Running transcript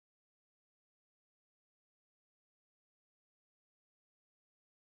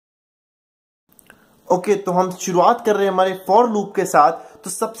Okay, तो हम शुरुआत कर रहे हैं हमारे फॉर लूप के साथ। तो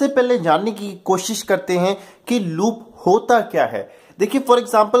सबसे पहले जानने की कोशिश करते हैं कि लूप होता क्या है। देखिए, फॉर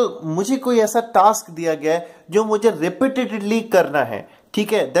एग्जांपल मुझे कोई ऐसा टास्क दिया गया है जो मुझे रिपीटेडली करना है,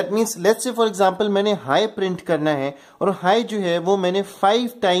 ठीक है। That means let's say for example मैंने हाई प्रिंट करना है और हाई जो है वो मैंने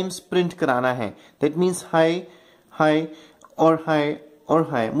 5 टाइम्स प्रिंट कराना है। दैट मीन्स हाई, हाई और हाई और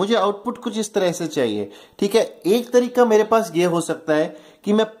हाई। मुझे आउटपुट कुछ इस तरह से चाहिए, ठीक है। एक तरीका मेरे पास ये हो सकता है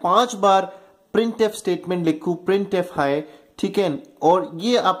कि मैं 5 बार प्रिंट एफ स्टेटमेंट लिखूं, प्रिंट एफ हाई, ठीक है, और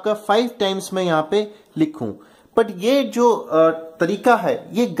ये आपका 5 टाइम्स मैं यहां पे लिखूं। बट ये जो तरीका है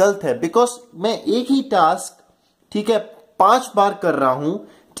ये गलत है, बिकॉज मैं एक ही टास्क, ठीक है, 5 बार कर रहा हूं,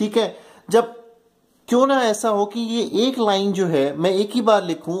 ठीक है। जब क्यों ना ऐसा हो कि ये एक लाइन जो है मैं एक ही बार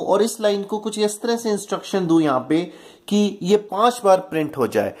लिखूं और इस लाइन को कुछ इस तरह से इंस्ट्रक्शन दूं यहां पे कि ये 5 बार प्रिंट हो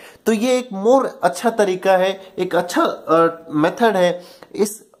जाए। तो ये एक मोर अच्छा तरीका है, एक अच्छा मेथड है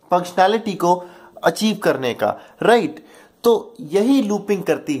इस फंक्शनैलिटी को अचीव करने का, राइट। तो यही लूपिंग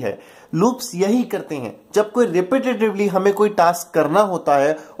करती है, लूप्स यही करते हैं। जब कोई रिपीटेटिवली हमें कोई टास्क करना होता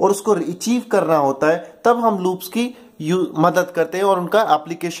है और उसको अचीव करना होता है, तब हम लूप्स की मदद करते हैं और उनका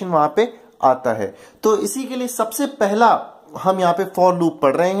एप्लीकेशन वहां पे आता है। तो इसी के लिए सबसे पहला हम यहाँ पे फॉर लूप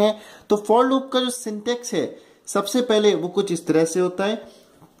पढ़ रहे हैं। तो फॉर लूप का जो सिंटेक्स है सबसे पहले वो कुछ इस तरह से होता है।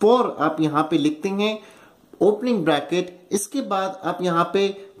 फॉर आप यहाँ पे लिखते हैं ओपनिंग ब्रैकेट, इसके बाद आप यहाँ पे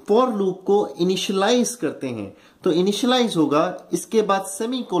फॉर लूप को इनिशियलाइज करते हैं। तो इनिशियलाइज होगा, इसके बाद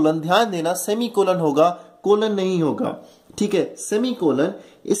सेमी कोलन, ध्यान देना सेमी कोलन होगा, कोलन नहीं होगा, ठीक है, सेमी कोलन।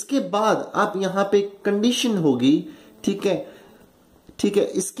 इसके बाद आप यहाँ पे कंडीशन होगी, ठीक है, ठीक है।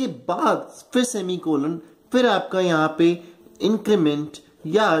 इसके बाद फिर सेमी कोलन, फिर आपका यहाँ पे इंक्रीमेंट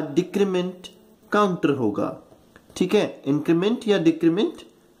या डिक्रीमेंट काउंटर होगा, ठीक है, इंक्रीमेंट या डिक्रीमेंट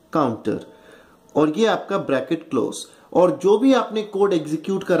काउंटर, और ये आपका ब्रैकेट क्लोज। और जो भी आपने कोड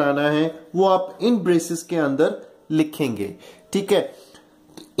एग्जीक्यूट कराना है वो आप इन ब्रेसेस के अंदर लिखेंगे, ठीक है।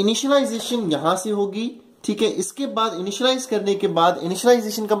 इनिशियलाइजेशन यहां से होगी, ठीक है। इसके बाद इनिशियलाइज करने के बाद,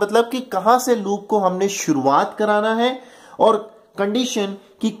 इनिशियलाइजेशन का मतलब कि कहां से लूप को हमने शुरुआत कराना है, और कंडीशन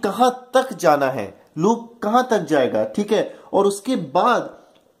कि कहां तक जाना है, लूप कहां तक जाएगा, ठीक है। और उसके बाद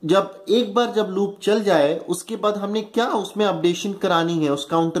जब एक बार जब लूप चल जाए उसके बाद हमने क्या उसमें अपडेशन करानी है उस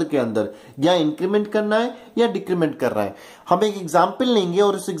काउंटर के अंदर, या इंक्रीमेंट करना है या डिक्रीमेंट करना है। हम एक एग्जांपल लेंगे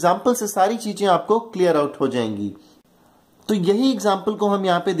और उस एग्जांपल से सारी चीजें आपको क्लियर आउट हो जाएंगी। तो यही एग्जांपल को हम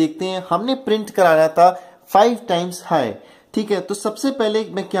यहाँ पे देखते हैं। हमने प्रिंट कराना था 5 टाइम्स हाई, ठीक है। तो सबसे पहले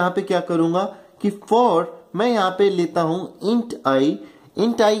मैं यहाँ पे क्या करूंगा कि फॉर मैं यहाँ पे लेता हूं इंट आई।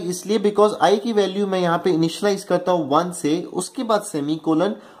 इंट आई इसलिए बिकॉज आई की वैल्यू मैं यहाँ पे इनिशियलाइज करता हूं 1 से, उसके बाद सेमी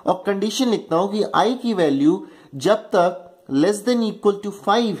कोलन और कंडीशन लिखता हूं कि आई की वैल्यू जब तक लेस देन इक्वल टू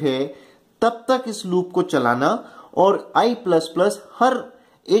 5 है तब तक इस लूप को चलाना, और आई प्लस प्लस हर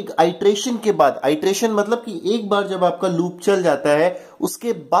एक आइट्रेशन के बाद, आइट्रेशन मतलब कि एक बार जब आपका लूप चल जाता है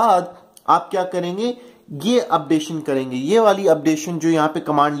उसके बाद आप क्या करेंगे, ये अपडेशन करेंगे, ये वाली अपडेशन जो यहाँ पे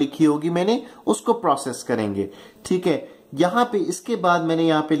कमांड लिखी होगी मैंने उसको प्रोसेस करेंगे, ठीक है। यहां पे इसके बाद मैंने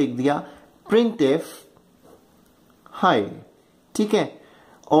यहां पे लिख दिया प्रिंट एफ हाई, ठीक है।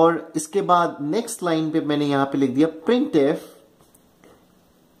 और इसके बाद नेक्स्ट लाइन पे मैंने यहां पे लिख दिया प्रिंट एफ,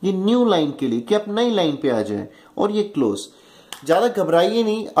 ये न्यू लाइन के लिए कि आप नई लाइन पे आ जाए, और ये क्लोज। ज्यादा घबराइए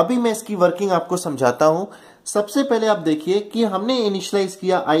नहीं, अभी मैं इसकी वर्किंग आपको समझाता हूं। सबसे पहले आप देखिए कि हमने इनिशियलाइज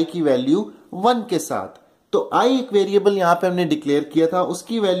किया आई की वैल्यू 1 के साथ। तो आई एक वेरिएबल यहां पे हमने डिक्लेयर किया था,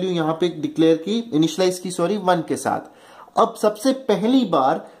 उसकी वैल्यू यहां पे डिक्लेयर की, इनिशियलाइज की, सॉरी, 1 के साथ। अब सबसे पहली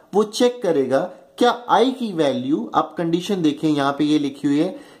बार वो चेक करेगा क्या आई की वैल्यू, आप कंडीशन देखें यहां पे ये लिखी हुई है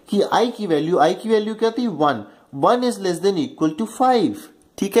कि आई की वैल्यू क्या थी, 1 is less than equal to 5,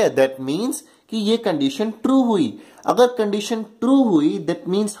 ठीक है। दैट मीन्स कि ये कंडीशन ट्रू हुई। अगर कंडीशन ट्रू हुई दैट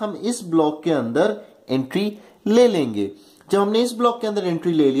मीन्स हम इस ब्लॉक के अंदर एंट्री ले लेंगे। जब हमने इस ब्लॉक के अंदर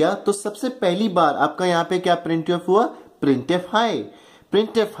एंट्री ले लिया तो सबसे पहली बार आपका यहां पे क्या प्रिंट एफ हुआ, print F high,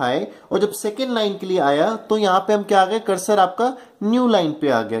 print F high. और जब सेकेंड लाइन के लिए आया तो यहां पे हम क्या आ गए, कर्सर आपका न्यू लाइन पे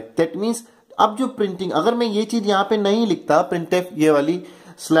आ गया। दैट मीन्स अब जो प्रिंटिंग, अगर मैं ये चीज यहां पे नहीं लिखता प्रिंट एफ ये वाली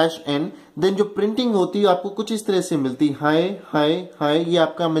 /n, देन जो प्रिंटिंग होती है आपको कुछ इस तरह से मिलती, हाई हाई हाई, ये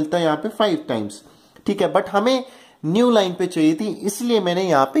आपका मिलता है यहाँ पे 5 टाइम्स, ठीक है। बट हमें न्यू लाइन पे चाहिए थी इसलिए मैंने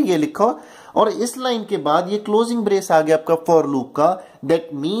यहाँ पे ये लिखा, और इस लाइन के बाद ये क्लोजिंग ब्रेस आ गया आपका फॉर लूप का। दैट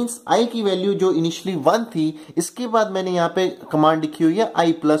मीन्स आई की वैल्यू जो इनिशियली 1 थी, इसके बाद मैंने यहाँ पे कमांड लिखी हुई है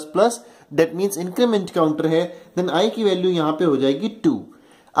आई plus plus, that means increment counter है, देन आई की वैल्यू यहाँ पे हो जाएगी 2।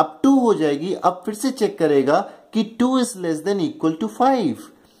 अब 2 हो जाएगी, अब फिर से चेक करेगा कि 2 is less than equal to 5,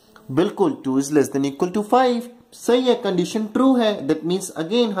 बिल्कुल 2 is less than equal to 5, सही है, कंडीशन ट्रू है, दैट मीन्स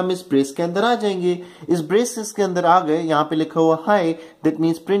अगेन हम इस ब्रेस के अंदर आ जाएंगे। इस ब्रेसेस के अंदर आ गए, यहाँ पे लिखा हुआ high, that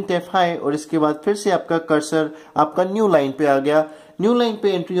means print F high, और इसके बाद फिर से आपका कर्सर आपका न्यू लाइन पे आ गया। न्यू लाइन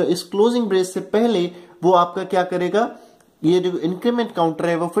पे एंट्री, इस क्लोजिंग ब्रेस से पहले वो आपका क्या करेगा, ये जो इंक्रीमेंट काउंटर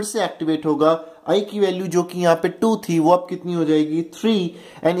है वो फिर से एक्टिवेट होगा। आई की वैल्यू जो कि यहाँ पे 2 थी वो अब कितनी हो जाएगी 3,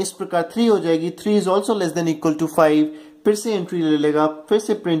 एंड इस प्रकार 3 हो जाएगी। 3 is also less than equal to 5, फिर से एंट्री ले लेगा, फिर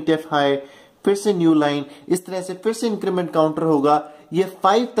से प्रिंट एफ हाई, फिर से न्यू लाइन, इस तरह से फिर से इंक्रीमेंट काउंटर होगा। ये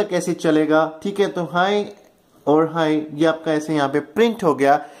 5 तक ऐसे चलेगा, ठीक है। तो हाई और हाई ये आपका ऐसे यहाँ पे प्रिंट हो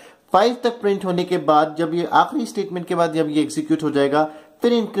गया। 5 तक प्रिंट होने के बाद जब ये आखिरी स्टेटमेंट के बाद जब ये एग्जीक्यूट हो जाएगा,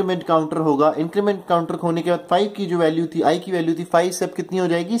 फिर इंक्रीमेंट काउंटर होगा। इंक्रीमेंट काउंटर होने के बाद 5 की जो वैल्यू थी, आई की वैल्यू थी 5 से अब कितनी हो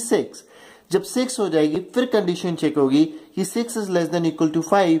जाएगी 6। जब 6 हो जाएगी फिर कंडीशन चेक होगी कि 6 is less than equal to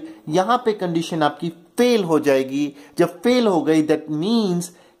 5। यहां पे कंडीशन आपकी फेल हो जाएगी। जब फेल हो गई दैट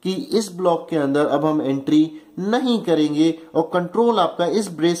मींस कि इस ब्लॉक के अंदर अब हम एंट्री नहीं करेंगे, और कंट्रोल आपका इस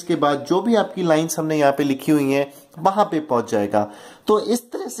ब्रेस के बाद जो भी आपकी लाइंस हमने यहाँ पे लिखी हुई हैं वहां पे पहुंच जाएगा। तो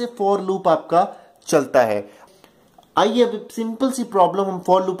इस तरह से फॉर लूप आपका चलता है। आइए अब सिंपल सी प्रॉब्लम हम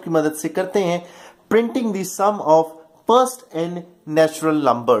फॉर लूप की मदद से करते हैं, printing the some of first and natural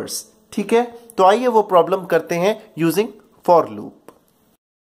numbers. ठीक है, तो आइए वो प्रॉब्लम करते हैं यूजिंग फॉर लूप।